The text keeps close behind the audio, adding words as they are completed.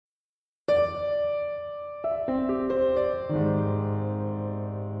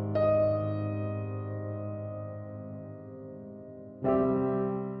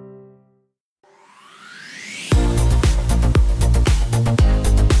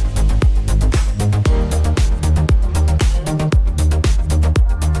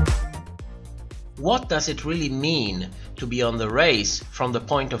What does it really mean to be on the race from the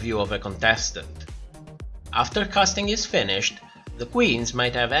point of view of a contestant? After casting is finished, the queens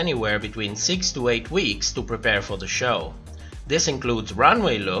might have anywhere between 6 to 8 weeks to prepare for the show. This includes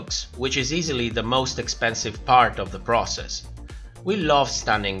runway looks, which is easily the most expensive part of the process. We love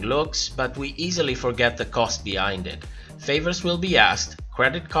stunning looks, but we easily forget the cost behind it. Favors will be asked,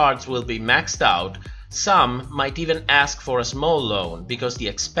 credit cards will be maxed out, some might even ask for a small loan because the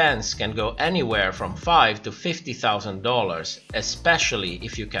expense can go anywhere from $5,000 to $50,000, especially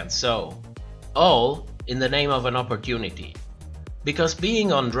if you can sew. All in the name of an opportunity. Because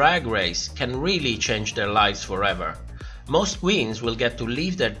being on Drag Race can really change their lives forever. Most queens will get to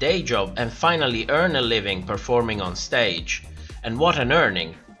leave their day job and finally earn a living performing on stage. And what an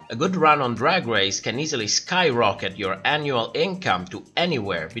earning! A good run on Drag Race can easily skyrocket your annual income to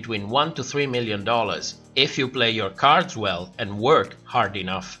anywhere between $1 to $3 million if you play your cards well and work hard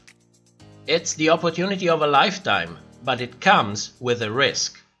enough. It's the opportunity of a lifetime, but it comes with a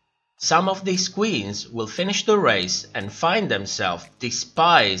risk. Some of these queens will finish the race and find themselves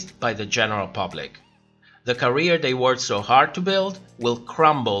despised by the general public. The career they worked so hard to build will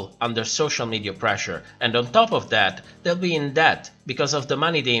crumble under social media pressure, and on top of that, they'll be in debt because of the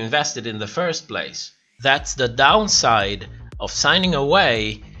money they invested in the first place. That's the downside of signing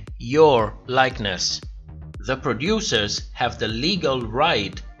away your likeness. The producers have the legal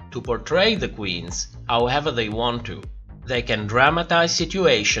right to portray the queens however they want to. They can dramatize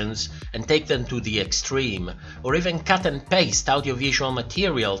situations and take them to the extreme, or even cut and paste audiovisual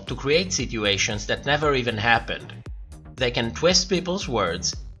material to create situations that never even happened. They can twist people's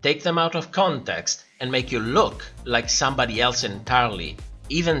words, take them out of context, and make you look like somebody else entirely,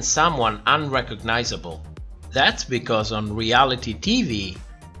 even someone unrecognizable. That's because on reality TV,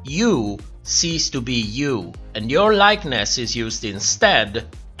 you cease to be you, and your likeness is used instead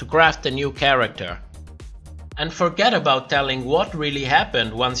to craft a new character. And forget about telling what really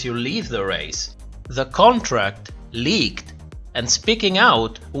happened once you leave the race. The contract leaked, and speaking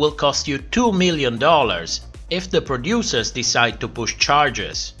out will cost you $2 million if the producers decide to push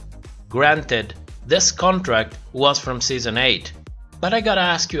charges. Granted, this contract was from season 8, but I gotta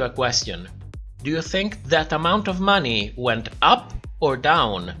ask you a question. Do you think that amount of money went up or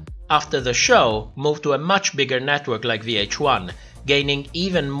down after the show moved to a much bigger network like VH1, gaining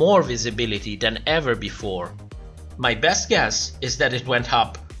even more visibility than ever before? My best guess is that it went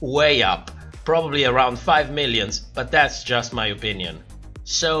up, way up, probably around 5 million, but that's just my opinion.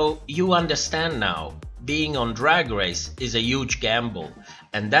 So you understand now, being on Drag Race is a huge gamble,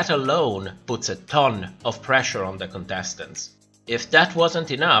 and that alone puts a ton of pressure on the contestants. If that wasn't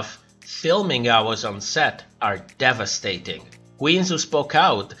enough, filming hours on set are devastating. Queens who spoke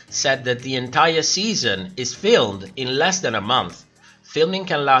out said that the entire season is filmed in less than a month. Filming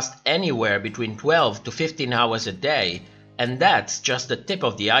can last anywhere between 12 to 15 hours a day, and that's just the tip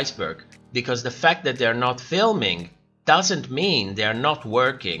of the iceberg, because the fact that they're not filming doesn't mean they're not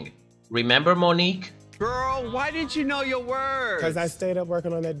working. Remember Monique? Girl, why didn't you know your words? Because I stayed up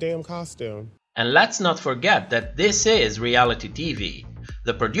working on that damn costume. And let's not forget that this is reality TV.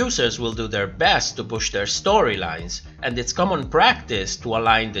 The producers will do their best to push their storylines, and it's common practice to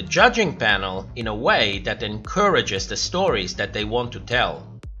align the judging panel in a way that encourages the stories that they want to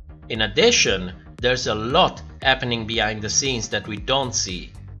tell. In addition, there's a lot happening behind the scenes that we don't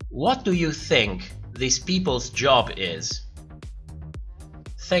see. What do you think these people's job is?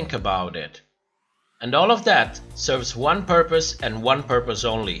 Think about it. And all of that serves one purpose and one purpose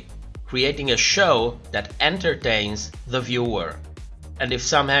only: creating a show that entertains the viewer. And if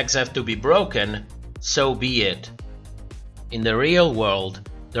some eggs have to be broken, so be it. In the real world,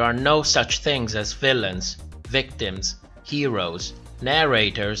 there are no such things as villains, victims, heroes,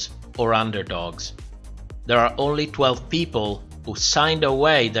 narrators, or underdogs. There are only 12 people who signed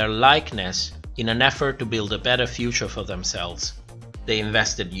away their likeness in an effort to build a better future for themselves. They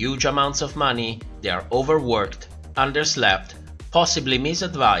invested huge amounts of money, they are overworked, underslept, possibly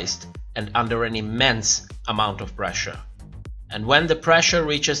misadvised, and under an immense amount of pressure. And when the pressure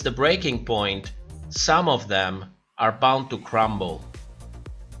reaches the breaking point, some of them are bound to crumble.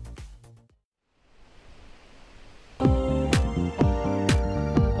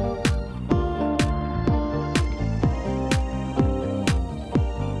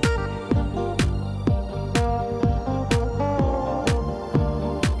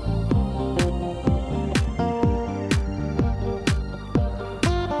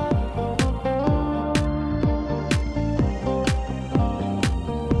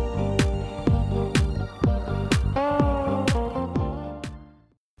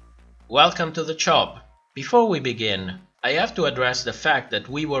 Welcome to the Chop. Before we begin, I have to address the fact that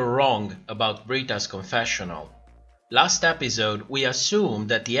we were wrong about Brita's confessional. Last episode, we assumed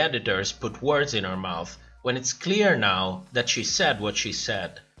that the editors put words in her mouth, when it's clear now that she said what she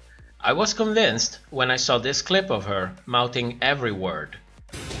said. I was convinced when I saw this clip of her mouthing every word.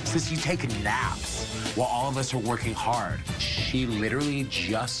 Since you take naps while all of us are working hard, she literally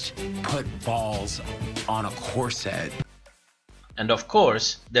just put balls on a corset. And of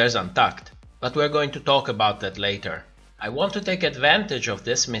course, there's Untucked, but we're going to talk about that later. I want to take advantage of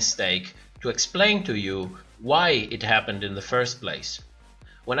this mistake to explain to you why it happened in the first place.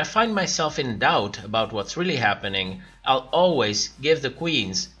 When I find myself in doubt about what's really happening, I'll always give the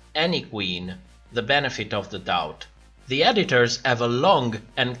queens, any queen, the benefit of the doubt. The editors have a long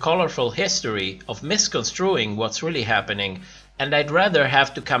and colorful history of misconstruing what's really happening, and I'd rather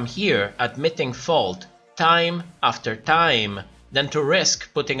have to come here admitting fault time after time than to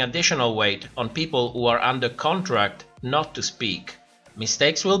risk putting additional weight on people who are under contract not to speak.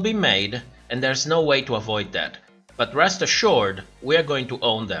 Mistakes will be made, and there's no way to avoid that. But rest assured, we're going to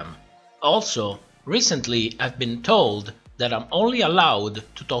own them. Also, recently I've been told that I'm only allowed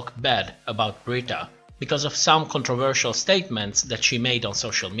to talk bad about Brita because of some controversial statements that she made on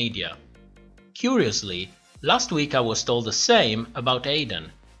social media. Curiously, last week I was told the same about Aiden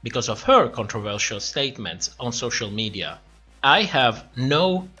because of her controversial statements on social media. I have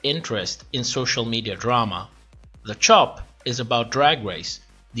no interest in social media drama. The Chop is about Drag Race,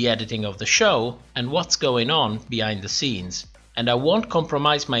 the editing of the show, and what's going on behind the scenes. And I won't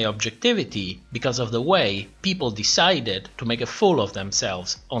compromise my objectivity because of the way people decided to make a fool of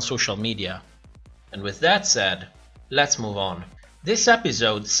themselves on social media. And with that said, let's move on. This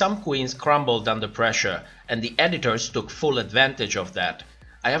episode, some queens crumbled under pressure, and the editors took full advantage of that.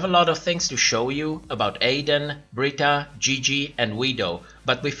 I have a lot of things to show you about Aiden, Brita, Gigi, and Widow,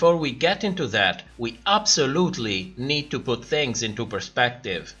 but before we get into that, we absolutely need to put things into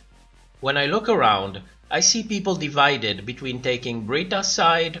perspective. When I look around, I see people divided between taking Brita's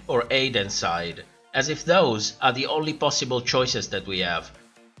side or Aiden's side, as if those are the only possible choices that we have.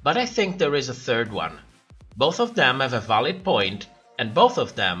 But I think there is a third one. Both of them have a valid point, and both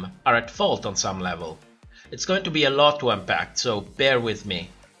of them are at fault on some level. It's going to be a lot to unpack, so bear with me.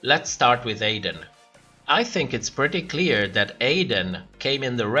 Let's start with Aiden. I think it's pretty clear that Aiden came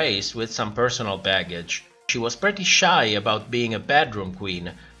in the race with some personal baggage. She was pretty shy about being a bedroom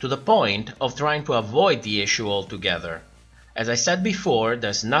queen, to the point of trying to avoid the issue altogether. As I said before,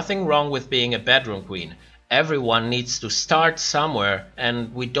 there's nothing wrong with being a bedroom queen. Everyone needs to start somewhere,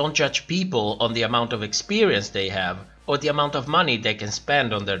 and we don't judge people on the amount of experience they have or the amount of money they can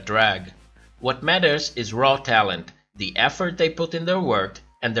spend on their drag. What matters is raw talent, the effort they put in their work,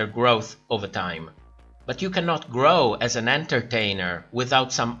 and their growth over time. But you cannot grow as an entertainer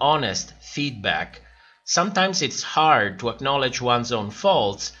without some honest feedback. Sometimes it's hard to acknowledge one's own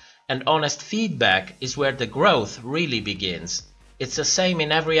faults, and honest feedback is where the growth really begins. It's the same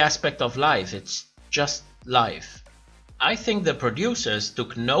in every aspect of life, it's just life. I think the producers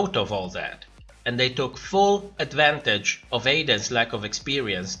took note of all that, and they took full advantage of Aiden's lack of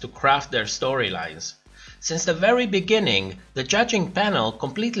experience to craft their storylines. Since the very beginning, the judging panel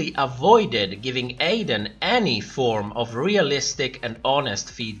completely avoided giving Aiden any form of realistic and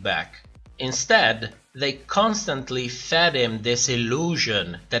honest feedback. Instead, they constantly fed him this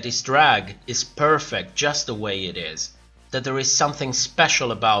illusion that his drag is perfect just the way it is, that there is something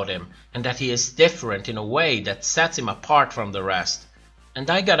special about him, and that he is different in a way that sets him apart from the rest. And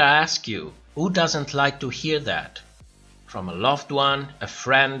I gotta ask you, who doesn't like to hear that? From a loved one, a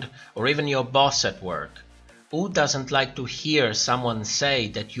friend, or even your boss at work. Who doesn't like to hear someone say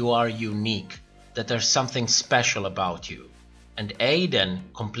that you are unique, that there's something special about you? And Aiden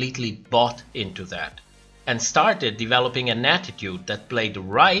completely bought into that, and started developing an attitude that played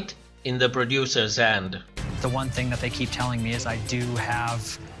right in the producer's end. The one thing that they keep telling me is I do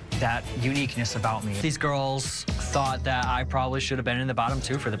have that uniqueness about me. These girls thought that I probably should have been in the bottom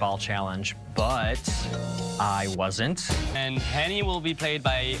two for the ball challenge, but I wasn't. And Henny will be played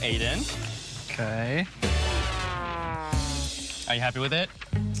by Aiden. Okay. Are you happy with it?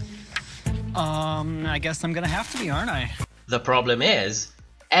 I guess I'm gonna have to be, aren't I? The problem is,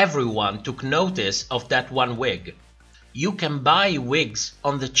 everyone took notice of that one wig. You can buy wigs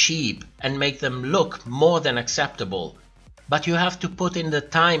on the cheap and make them look more than acceptable, but you have to put in the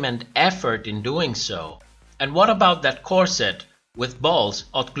time and effort in doing so. And what about that corset with balls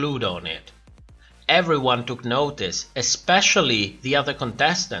hot glued on it? Everyone took notice, especially the other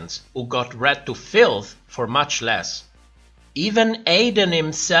contestants who got read to filth for much less. Even Aiden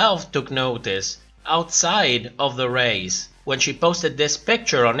himself took notice outside of the race. when she posted this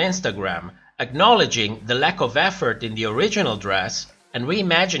picture on Instagram, acknowledging the lack of effort in the original dress and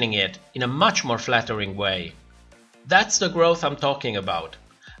reimagining it in a much more flattering way. That's the growth I'm talking about.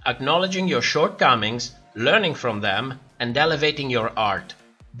 Acknowledging your shortcomings, learning from them, and elevating your art.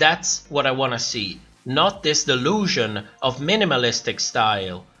 That's what I want to see, not this delusion of minimalistic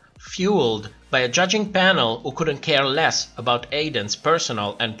style, fueled by a judging panel who couldn't care less about Aiden's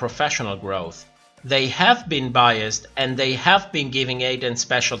personal and professional growth. They have been biased and they have been giving Aiden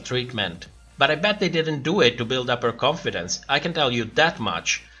special treatment. But I bet they didn't do it to build up her confidence, I can tell you that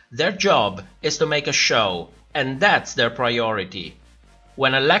much. Their job is to make a show, and that's their priority.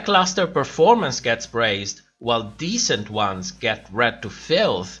 When a lackluster performance gets praised, while decent ones get read to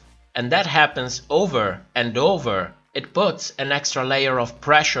filth, and that happens over and over, it puts an extra layer of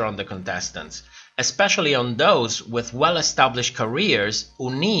pressure on the contestants, especially on those with well-established careers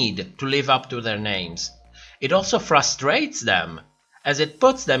who need to live up to their names. It also frustrates them, as it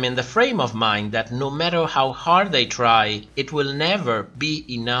puts them in the frame of mind that no matter how hard they try, it will never be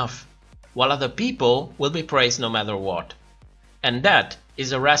enough, while other people will be praised no matter what. And that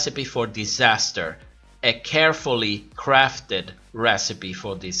is a recipe for disaster, a carefully crafted recipe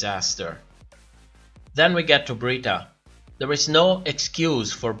for disaster. Then we get to Brita. There is no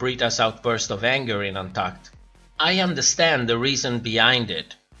excuse for Brita's outburst of anger in Untucked. I understand the reason behind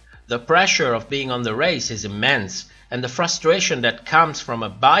it. The pressure of being on the race is immense, and the frustration that comes from a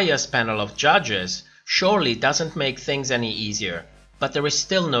biased panel of judges surely doesn't make things any easier, but there is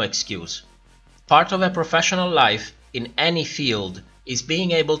still no excuse. Part of a professional life in any field is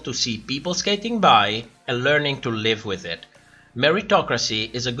being able to see people skating by and learning to live with it.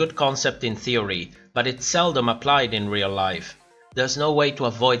 Meritocracy is a good concept in theory, but it's seldom applied in real life. There's no way to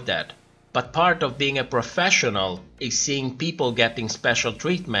avoid that. But part of being a professional is seeing people getting special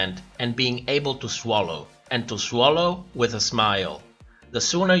treatment and being able to swallow, and to swallow with a smile. The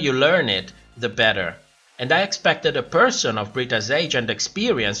sooner you learn it, the better. And I expected a person of Brita's age and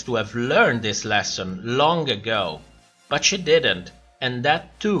experience to have learned this lesson long ago. But she didn't, and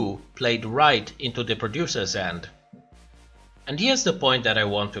that too played right into the producer's end. And here's the point that I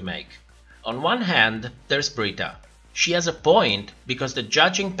want to make. On one hand, there's Brita. She has a point because the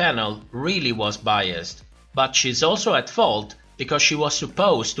judging panel really was biased, but she's also at fault because she was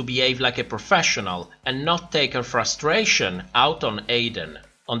supposed to behave like a professional and not take her frustration out on Aiden.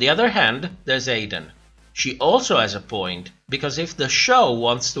 On the other hand, there's Aiden. She also has a point because if the show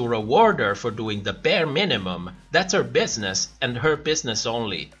wants to reward her for doing the bare minimum, that's her business and her business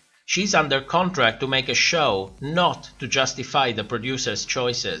only. She's under contract to make a show, not to justify the producer's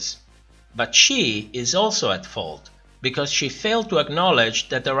choices. But she is also at fault because she failed to acknowledge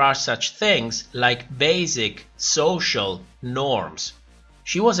that there are such things like basic social norms.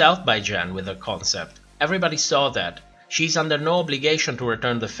 She was out by Jen with her concept. Everybody saw that. She's under no obligation to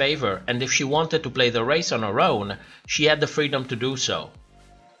return the favor, and if she wanted to play the race on her own, she had the freedom to do so.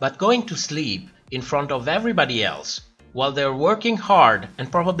 But going to sleep in front of everybody else, while they're working hard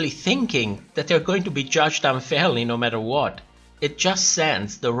and probably thinking that they're going to be judged unfairly no matter what, it just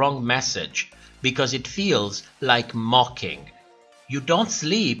sends the wrong message, because it feels like mocking. You don't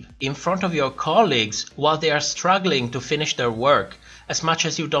sleep in front of your colleagues while they are struggling to finish their work, as much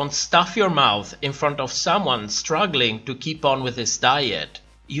as you don't stuff your mouth in front of someone struggling to keep on with his diet.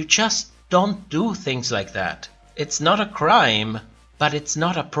 You just don't do things like that. It's not a crime, but it's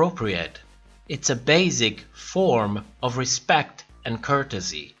not appropriate. It's a basic form of respect and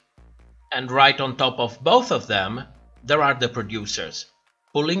courtesy. And right on top of both of them, there are the producers,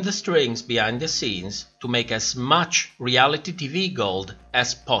 pulling the strings behind the scenes to make as much reality TV gold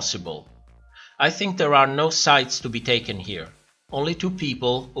as possible. I think there are no sides to be taken here, only two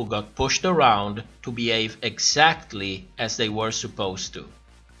people who got pushed around to behave exactly as they were supposed to.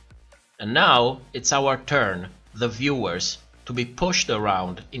 And now it's our turn, the viewers, to be pushed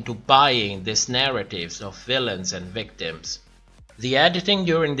around into buying these narratives of villains and victims. The editing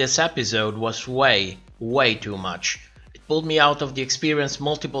during this episode was way too much. Pulled me out of the experience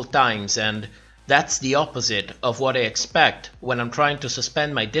multiple times, and that's the opposite of what I expect when I'm trying to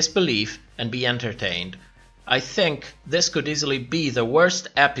suspend my disbelief and be entertained. I think this could easily be the worst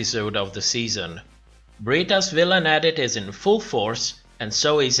episode of the season. Brita's villain edit is in full force, and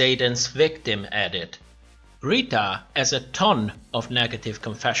so is Aiden's victim edit. Brita has a ton of negative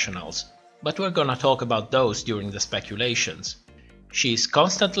confessionals, but we're gonna talk about those during the speculations. She's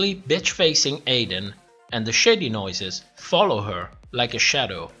constantly bitch-facing Aiden, and the shady noises follow her like a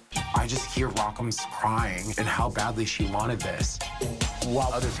shadow. I just hear Rockham's crying and how badly she wanted this,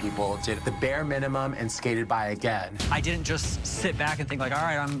 while other people did the bare minimum and skated by again. I didn't just sit back and think like, all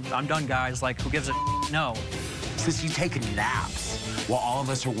right, I'm done, guys. Like, who gives a no? since you take naps while all of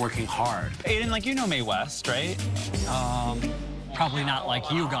us are working hard. Aiden, like, you know Mae West, right? Probably not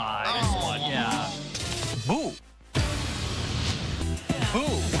like you guys, but yeah. Boo. Boo.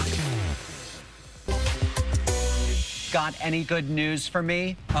 Got any good news for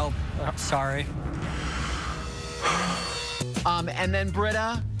me? Oh, sorry. And then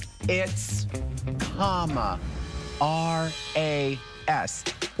Brita, it's comma, R-A-S,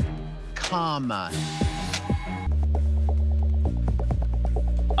 comma.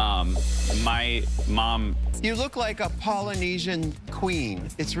 My mom. You look like a Polynesian queen.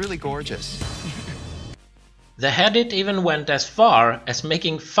 It's really gorgeous. The edit even went as far as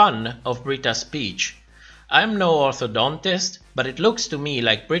making fun of Brita's speech. I'm no orthodontist, but it looks to me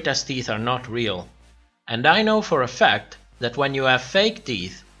like Brita's teeth are not real. And I know for a fact that when you have fake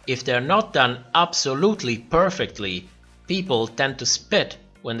teeth, if they're not done absolutely perfectly, people tend to spit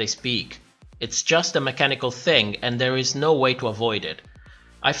when they speak. It's just a mechanical thing and there is no way to avoid it.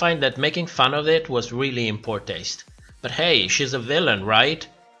 I find that making fun of it was really in poor taste. But hey, she's a villain, right?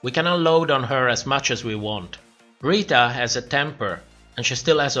 We can unload on her as much as we want. Brita has a temper, and she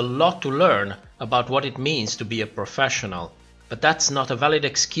still has a lot to learn about what it means to be a professional. But that's not a valid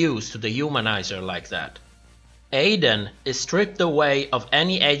excuse to dehumanize her like that. Aiden is stripped away of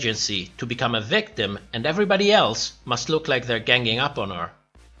any agency to become a victim, and everybody else must look like they're ganging up on her.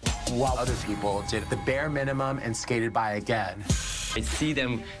 While other people did the bare minimum and skated by again. I see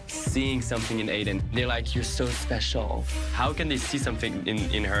them seeing something in Aiden. They're like, you're so special. How can they see something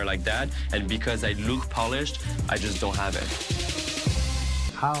in her like that? And because I look polished, I just don't have it.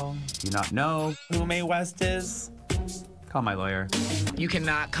 How do you not know who Mae West is? Call my lawyer. You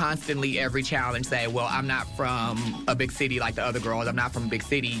cannot constantly every challenge say, well, I'm not from a big city like the other girls. I'm not from a big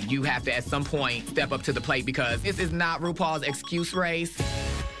city. You have to, at some point, step up to the plate because this is not RuPaul's excuse race.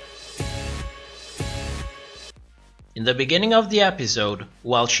 In the beginning of the episode,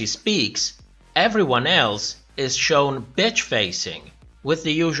 while she speaks, everyone else is shown bitch-facing, with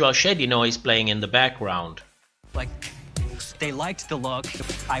the usual shady noise playing in the background. Like, they liked the look.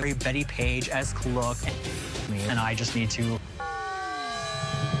 I read Betty Page as look, and I just need to.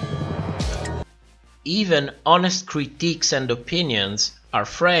 Even honest critiques and opinions are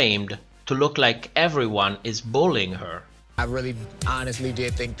framed to look like everyone is bullying her. I really honestly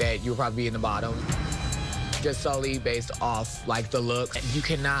did think that you'll probably be in the bottom. Just solely based off like the look. You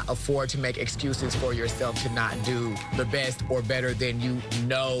cannot afford to make excuses for yourself to not do the best or better than you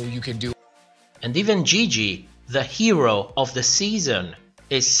know you can do. And even Gigi, the hero of the season,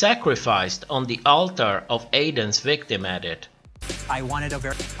 is sacrificed on the altar of Aiden's victim edit. Aiden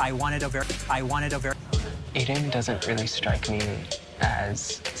doesn't really strike me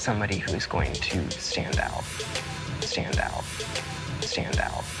as somebody who's going to stand out.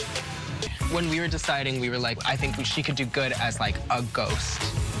 When we were deciding, we were like, I think she could do good as like a ghost.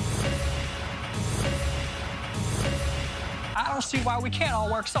 I don't see why we can't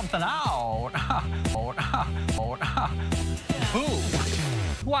all work something out. Boo!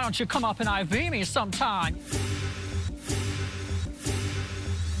 Why don't you come up and IV me sometime?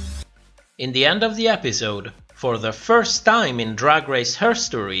 In the end of the episode, for the first time in Drag Race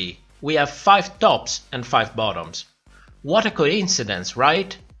history, we have 5 tops and 5 bottoms. What a coincidence,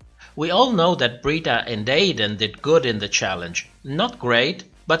 right? We all know that Brita and Aiden did good in the challenge. Not great,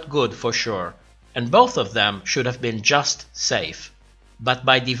 but good for sure. And both of them should have been just safe. But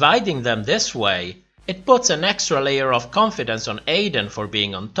by dividing them this way, it puts an extra layer of confidence on Aiden for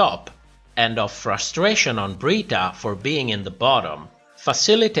being on top, and of frustration on Brita for being in the bottom,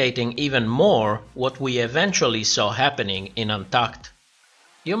 facilitating even more what we eventually saw happening in Untucked.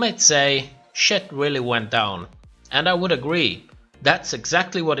 You might say, shit really went down, and I would agree. That's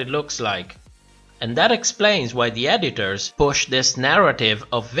exactly what it looks like. And that explains why the editors push this narrative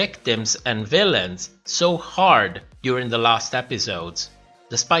of victims and villains so hard during the last episodes,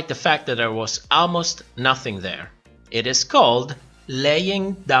 despite the fact that there was almost nothing there. It is called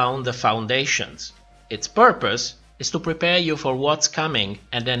laying down the foundations. Its purpose is to prepare you for what's coming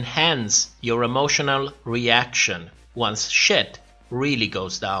and enhance your emotional reaction once shit really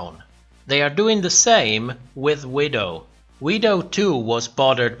goes down. They are doing the same with Widow. Widow too was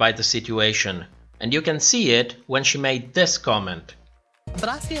bothered by the situation, and you can see it when she made this comment. But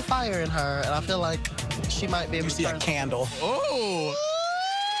I see a fire in her, and I feel like she might be able to see a candle. Oh!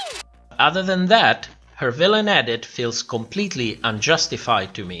 Other than that, her villain edit feels completely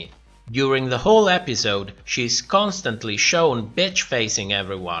unjustified to me. During the whole episode, she's constantly shown bitch-facing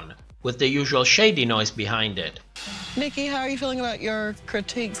everyone, with the usual shady noise behind it. Nikki, how are you feeling about your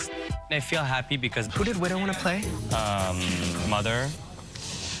critiques? I feel happy because... Who did Widow want to play? Mother.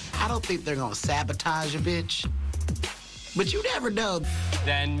 I don't think they're gonna sabotage a bitch. But you never know.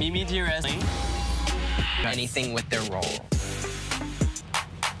 Then Mimi Dearest. Anything with their role.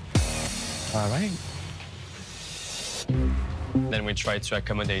 All right. Then we try to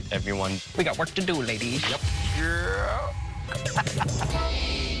accommodate everyone. We got work to do, ladies. Yep.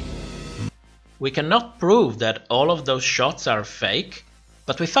 We cannot prove that all of those shots are fake,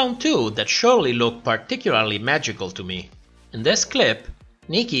 but we found two that surely look particularly magical to me. In this clip,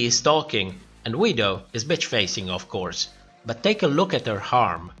 Nikki is talking and Widow is bitch-facing, of course, but take a look at her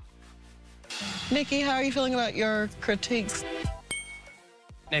harm. Nikki, how are you feeling about your critiques?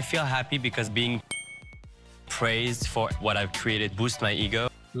 I feel happy because being praised for what I've created boosts my ego.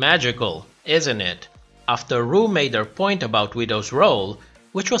 Magical, isn't it? After Rue made her point about Widow's role,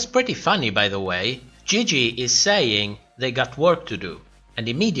 which was pretty funny by the way, Gigi is saying they got work to do, and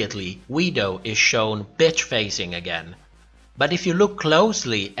immediately Widow is shown bitch-facing again. But if you look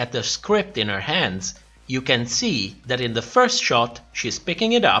closely at the script in her hands, you can see that in the first shot she's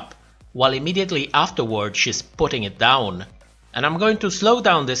picking it up, while immediately afterward she's putting it down. And I'm going to slow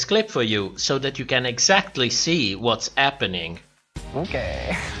down this clip for you so that you can exactly see what's happening.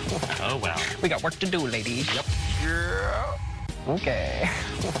 Okay. Oh well. We got work to do, ladies. Yep. Okay.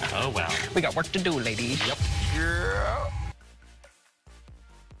 Oh well. We got work to do, ladies. Yep.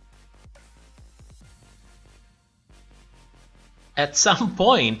 At some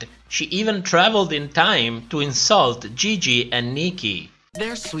point, she even traveled in time to insult Gigi and Nikki.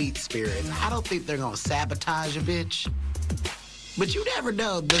 They're sweet spirits. I don't think they're gonna sabotage a bitch. But you never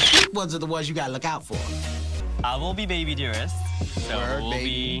know. The sweet ones are the ones you gotta look out for. I will be baby dearest. So Word, we'll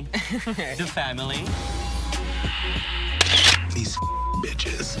baby. be the family. These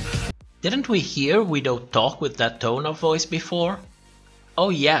bitches. Didn't we hear Widow talk with that tone of voice before? Oh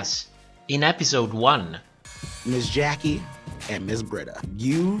yes, in episode 1. Miss Jackie and Miss Brita.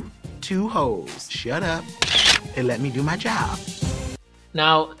 You two hoes, shut up and let me do my job.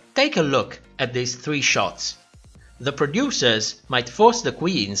 Now, take a look at these 3 shots. The producers might force the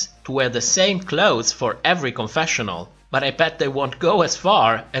queens to wear the same clothes for every confessional, but I bet they won't go as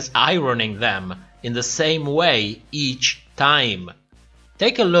far as ironing them in the same way each time.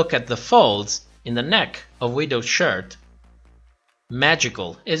 Take a look at the folds in the neck of Widow's shirt.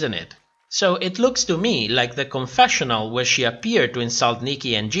 Magical, isn't it? So it looks to me like the confessional where she appeared to insult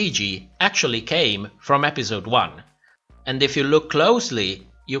Nikki and Gigi actually came from episode 1. And if you look closely,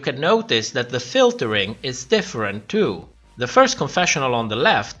 you can notice that the filtering is different too. The first confessional on the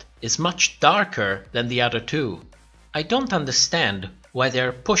left is much darker than the other 2. I don't understand why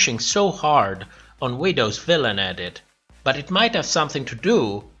they're pushing so hard on Widow's villain edit, but it might have something to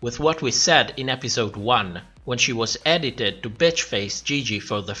do with what we said in episode 1 when she was edited to bitch-face Gigi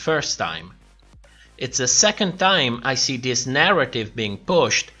for the first time. It's the second time I see this narrative being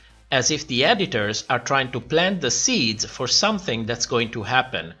pushed, as if the editors are trying to plant the seeds for something that's going to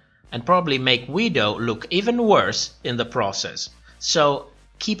happen, and probably make Widow look even worse in the process. So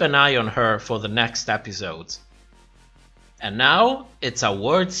keep an eye on her for the next episodes. And now, it's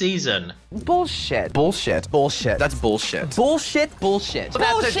award season. Bullshit. Bullshit. Bullshit. That's bullshit. Bullshit. Bullshit.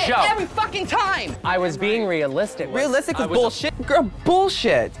 Bullshit every fucking time! I was being realistic. Realistic was bullshit. Girl,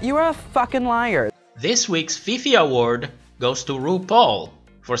 bullshit. You are a fucking liar. This week's Fifi Award goes to RuPaul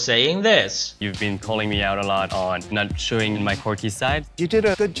for saying this. You've been calling me out a lot on not showing my quirky side. You did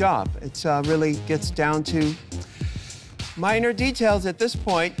a good job. It really gets down to minor details at this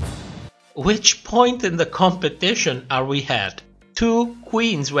point. Which point in the competition are we at? 2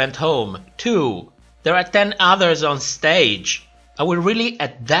 queens went home. 2. There are 10 others on stage. Are we really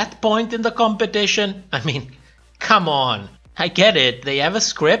at that point in the competition? I mean, come on. I get it, they have a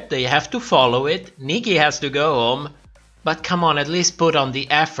script, they have to follow it, Nikki has to go home. But come on, at least put on the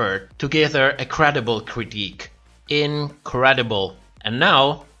effort to give her a credible critique. Incredible. And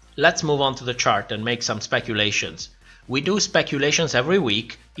now, let's move on to the chart and make some speculations. We do speculations every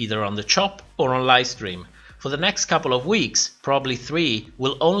week, either on the Chop or on livestream. For the next couple of weeks, probably 3,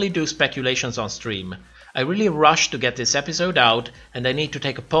 we'll only do speculations on stream. I really rushed to get this episode out and I need to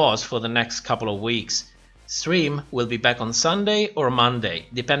take a pause for the next couple of weeks. Stream will be back on Sunday or Monday,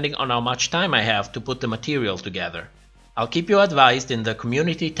 depending on how much time I have to put the material together. I'll keep you advised in the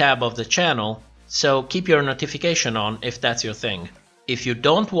community tab of the channel, so keep your notification on if that's your thing. If you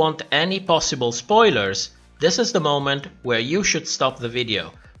don't want any possible spoilers, this is the moment where you should stop the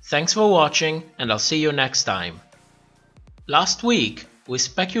video. Thanks for watching and I'll see you next time. Last week, we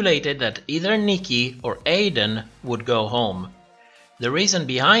speculated that either Nikki or Aiden would go home. The reason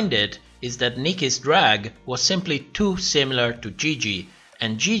behind it is that Nikki's drag was simply too similar to Gigi,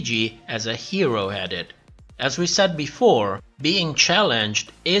 and Gigi as a hero had it. As we said before, being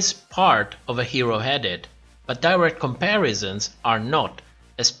challenged is part of a hero edit, but direct comparisons are not,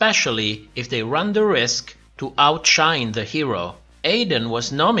 especially if they run the risk to outshine the hero. Aiden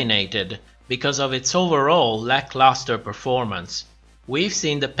was nominated because of its overall lackluster performance. We've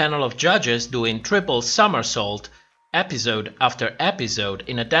seen the panel of judges doing triple somersault episode after episode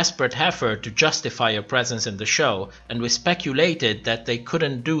in a desperate effort to justify her presence in the show, and we speculated that they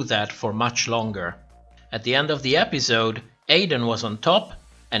couldn't do that for much longer. At the end of the episode, Aiden was on top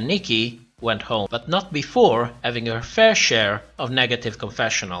and Nikki went home, but not before having her fair share of negative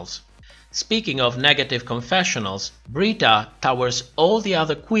confessionals. Speaking of negative confessionals, Brita towers all the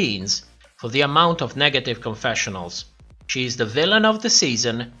other queens for the amount of negative confessionals. She is the villain of the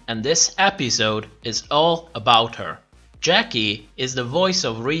season, and this episode is all about her. Jackie is the voice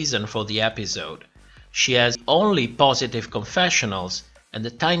of reason for the episode. She has only positive confessionals, and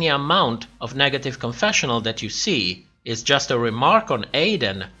the tiny amount of negative confessional that you see is just a remark on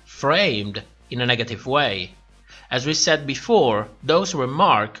Aiden framed in a negative way. As we said before, those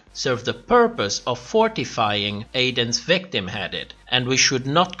remarks serve the purpose of fortifying Aiden's victim-headed, and we should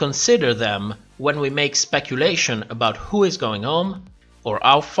not consider them when we make speculation about who is going home or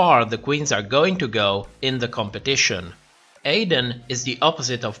how far the queens are going to go in the competition. Aiden is the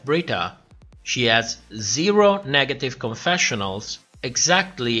opposite of Brita. She has 0 negative confessionals,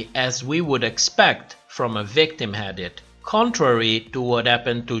 exactly as we would expect from a victim-headed. Contrary to what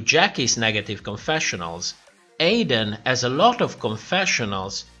happened to Jackie's negative confessionals, Aiden has a lot of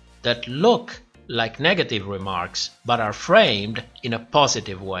confessionals that look like negative remarks, but are framed in a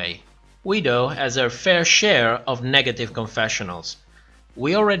positive way. Widow has her fair share of negative confessionals.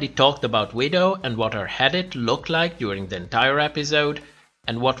 We already talked about Widow and what her headed looked like during the entire episode,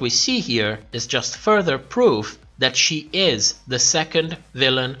 and what we see here is just further proof that she is the second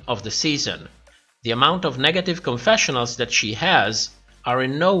villain of the season. The amount of negative confessionals that she has are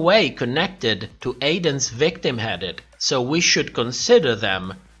in no way connected to Aiden's victim-headed, so we should consider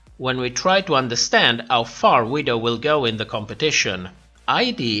them when we try to understand how far Widow will go in the competition.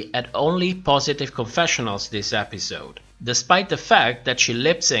 Heidi had only positive confessionals this episode, despite the fact that she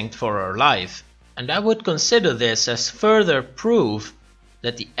lip-synced for her life, and I would consider this as further proof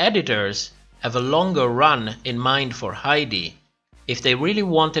that the editors have a longer run in mind for Heidi. If they really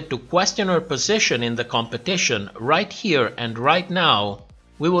wanted to question her position in the competition right here and right now,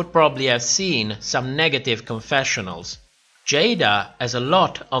 we would probably have seen some negative confessionals. Jada has a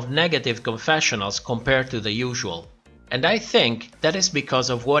lot of negative confessionals compared to the usual, and I think that is because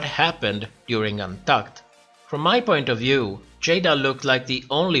of what happened during Untucked. From my point of view, Jada looked like the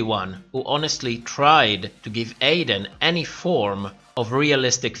only one who honestly tried to give Aiden any form of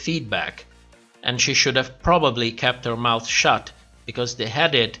realistic feedback, and she should have probably kept her mouth shut, because the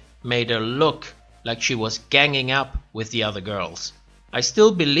headed made her look like she was ganging up with the other girls. I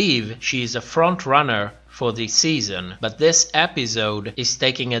still believe she is a front runner for this season, but this episode is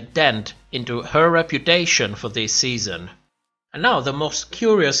taking a dent into her reputation for this season. And now the most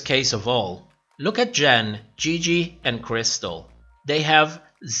curious case of all. Look at Jen, Gigi and Crystal. They have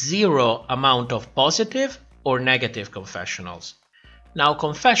 0 amount of positive or negative confessionals. Now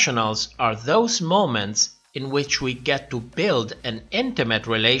confessionals are those moments in which we get to build an intimate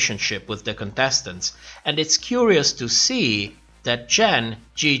relationship with the contestants, and it's curious to see that Jen,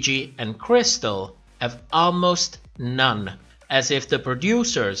 Gigi and Crystal have almost none, as if the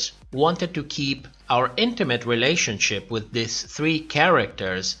producers wanted to keep our intimate relationship with these 3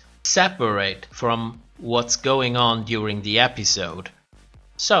 characters separate from what's going on during the episode.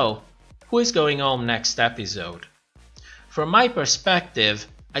 So, who is going home next episode? From my perspective,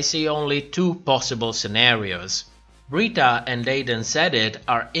 I see only 2 possible scenarios. Brita and Aiden's edit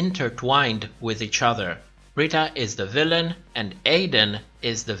are intertwined with each other. Brita is the villain and Aiden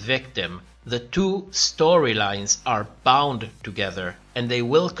is the victim. The 2 storylines are bound together and they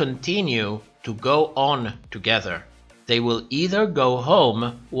will continue to go on together. They will either go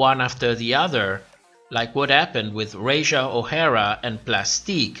home one after the other, like what happened with Raja O'Hara and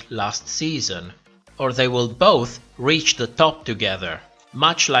Plastique last season, or they will both reach the top together,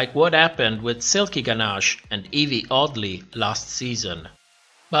 much like what happened with Silky Ganache and Evie Oddly last season.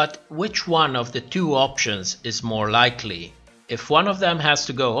 But which one of the 2 options is more likely? If one of them has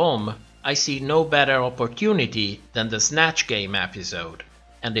to go home, I see no better opportunity than the Snatch Game episode.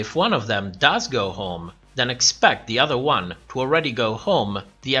 And if one of them does go home, then expect the other one to already go home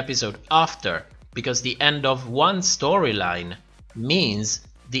the episode after, because the end of one storyline means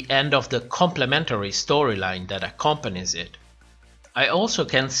the end of the complementary storyline that accompanies it. I also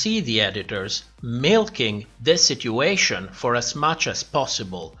can see the editors milking this situation for as much as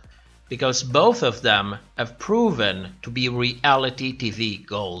possible, because both of them have proven to be reality TV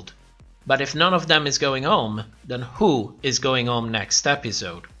gold. But if none of them is going home, then who is going home next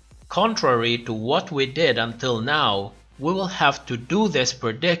episode? Contrary to what we did until now, we will have to do this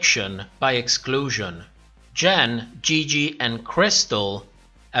prediction by exclusion. Jen, Gigi and Crystal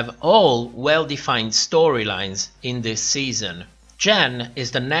have all well-defined storylines in this season. Jen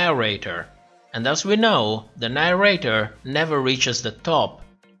is the narrator, and as we know, the narrator never reaches the top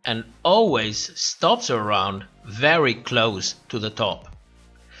and always stops around very close to the top.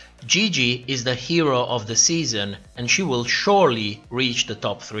 Gigi is the hero of the season and she will surely reach the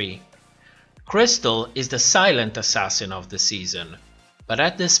top 3. Crystal is the silent assassin of the season, but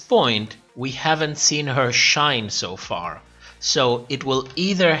at this point we haven't seen her shine so far, so it will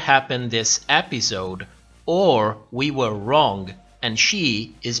either happen this episode or we were wrong and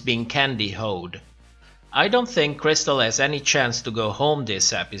she is being candy-hoed. I don't think Crystal has any chance to go home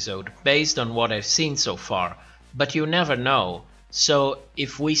this episode based on what I've seen so far, but you never know. So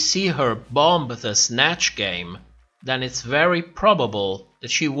if we see her bomb the snatch game, then it's very probable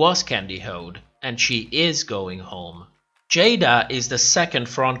that she was candy-hoed and she is going home. Jada is the second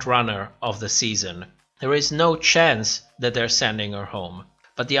frontrunner of the season. There is no chance that they're sending her home,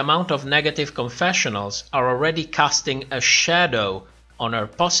 but the amount of negative confessionals are already casting a shadow on her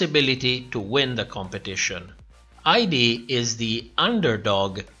possibility to win the competition. Heidi is the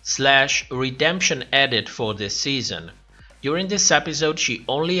underdog / redemption edit for this season. During this episode she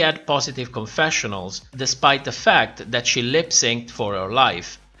only had positive confessionals despite the fact that she lip-synced for her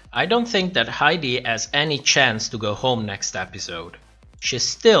life. I don't think that Heidi has any chance to go home next episode. She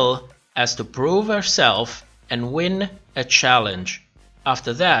still has to prove herself and win a challenge.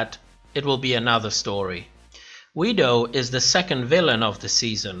 After that, it will be another story. Widow is the second villain of the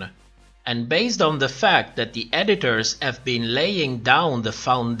season, and based on the fact that the editors have been laying down the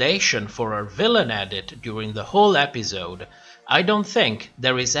foundation for her villain edit during the whole episode, I don't think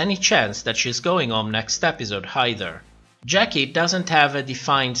there is any chance that she's going home next episode either. Jackie doesn't have a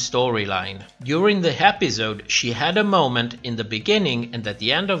defined storyline. During the episode, she had a moment in the beginning and at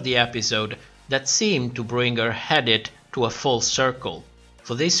the end of the episode that seemed to bring her edit to a full circle.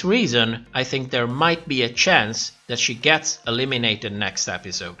 For this reason, I think there might be a chance that she gets eliminated next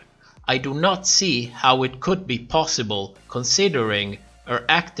episode. I do not see how it could be possible considering her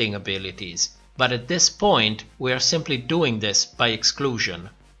acting abilities, but at this point we are simply doing this by exclusion.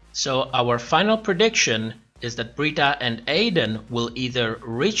 So our final prediction is that Brita and Aiden will either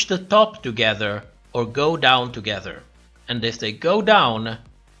reach the top together or go down together. And if they go down,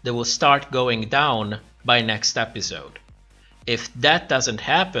 they will start going down by next episode. If that doesn't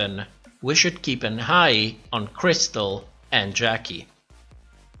happen, we should keep an eye on Crystal and Jackie.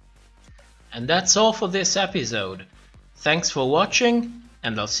 And that's all for this episode. Thanks for watching,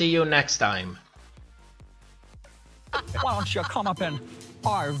 and I'll see you next time. Why don't you come up and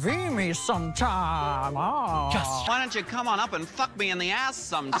RV me sometime? Oh. Just why don't you come on up and fuck me in the ass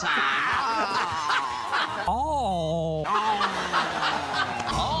sometime? Oh.